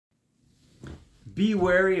Be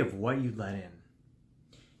wary of what you let in.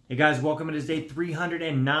 Hey guys, welcome. It is day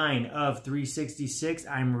 309 of 366.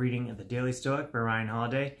 I'm reading The Daily Stoic by Ryan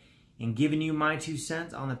Holiday and giving you my 2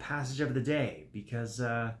 cents on the passage of the day because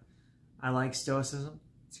I like Stoicism.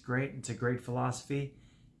 It's great. It's a great philosophy.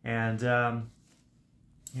 And,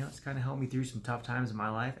 it's kind of helped me through some tough times in my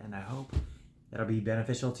life, and I hope that'll be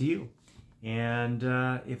beneficial to you. And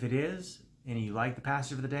if it is, and you like the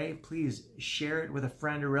passage of the day, please share it with a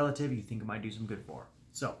friend or relative you think it might do some good for.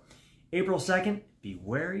 So, April 2nd, be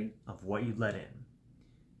wary of what you let in.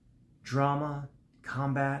 Drama,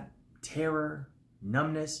 combat, terror,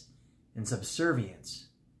 numbness, and subservience.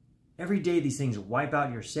 Every day these things wipe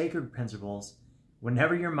out your sacred principles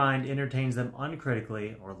whenever your mind entertains them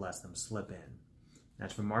uncritically or lets them slip in.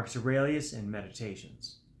 That's from Marcus Aurelius in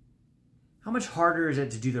Meditations. How much harder is it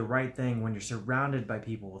to do the right thing when you're surrounded by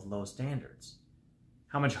people with low standards?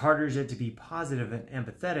 How much harder is it to be positive and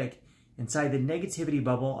empathetic inside the negativity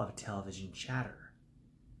bubble of television chatter?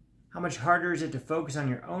 How much harder is it to focus on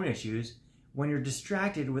your own issues when you're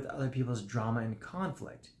distracted with other people's drama and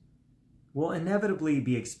conflict? We'll inevitably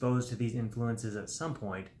be exposed to these influences at some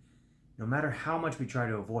point, no matter how much we try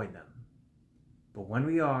to avoid them. But when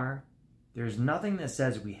we are, there's nothing that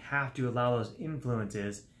says we have to allow those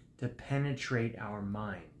influences to penetrate our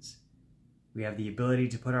minds. We have the ability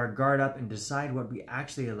to put our guard up and decide what we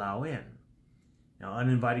actually allow in. Now,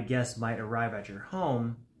 uninvited guests might arrive at your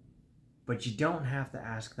home, but you don't have to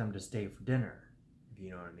ask them to stay for dinner, if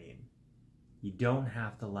you know what I mean. You don't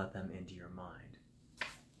have to let them into your mind.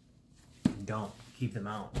 Don't. Keep them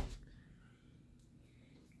out.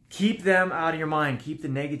 Keep them out of your mind. Keep the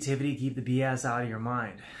negativity, keep the BS out of your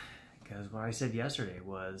mind. Because what I said yesterday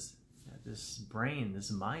was that this brain,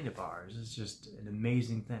 this mind of ours, is just an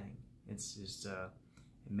amazing thing. It's just an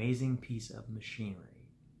amazing piece of machinery.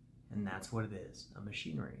 And that's what it is, a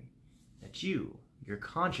machinery that you, your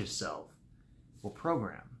conscious self, will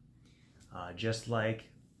program. Just like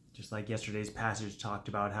yesterday's passage talked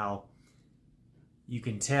about how you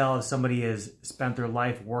can tell if somebody has spent their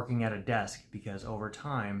life working at a desk because over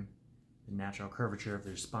time, the natural curvature of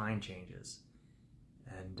their spine changes.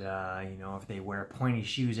 And, if they wear pointy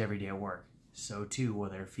shoes every day at work, so too will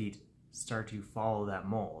their feet start to follow that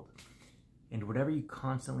mold. And whatever you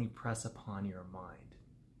constantly press upon your mind,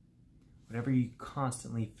 whatever you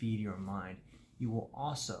constantly feed your mind, you will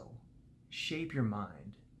also shape your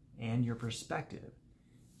mind and your perspective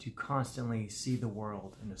to constantly see the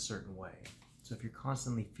world in a certain way. So if you're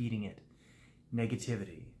constantly feeding it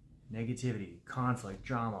negativity, conflict,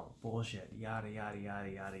 drama, bullshit, yada, yada, yada,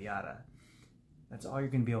 yada, yada, that's all you're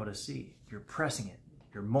going to be able to see. You're pressing it,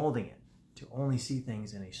 you're molding it to only see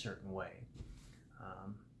things in a certain way. Like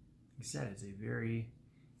I said,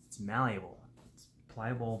 it's malleable, it's a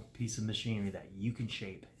pliable piece of machinery that you can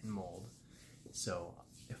shape and mold. So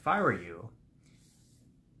if I were you,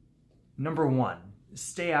 number one,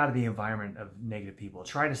 stay out of the environment of negative people.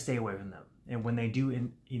 Try to stay away from them. And when they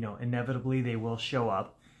do, inevitably they will show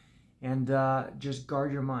up. And just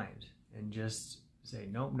guard your mind and just say,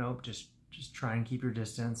 nope, just try and keep your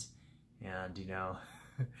distance. And,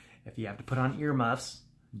 if you have to put on earmuffs,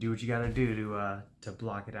 do what you got to do to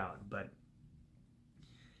block it out. But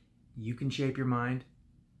you can shape your mind,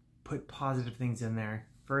 put positive things in there.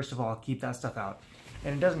 First of all, keep that stuff out.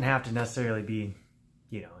 And it doesn't have to necessarily be,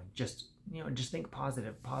 just think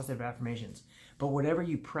positive affirmations. But whatever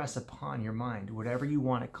you press upon your mind, whatever you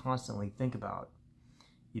want to constantly think about,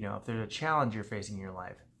 if there's a challenge you're facing in your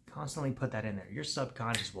life, constantly put that in there. Your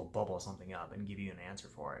subconscious will bubble something up and give you an answer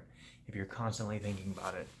for it if you're constantly thinking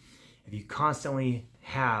about it. If you constantly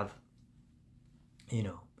have,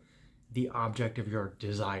 the object of your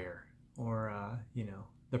desire or,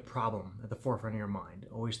 the problem at the forefront of your mind,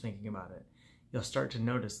 always thinking about it, you'll start to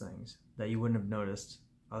notice things that you wouldn't have noticed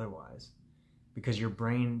otherwise. Because your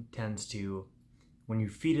brain tends to, when you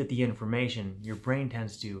feed it the information, your brain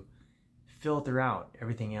tends to filter out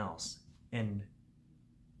everything else and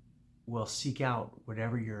will seek out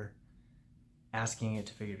whatever you're asking it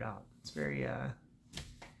to figure it out. It's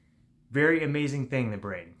very amazing thing, the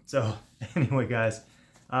brain. So anyway, guys,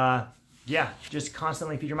 just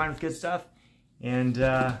constantly feed your mind with good stuff and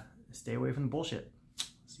stay away from the bullshit.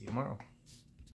 See you tomorrow.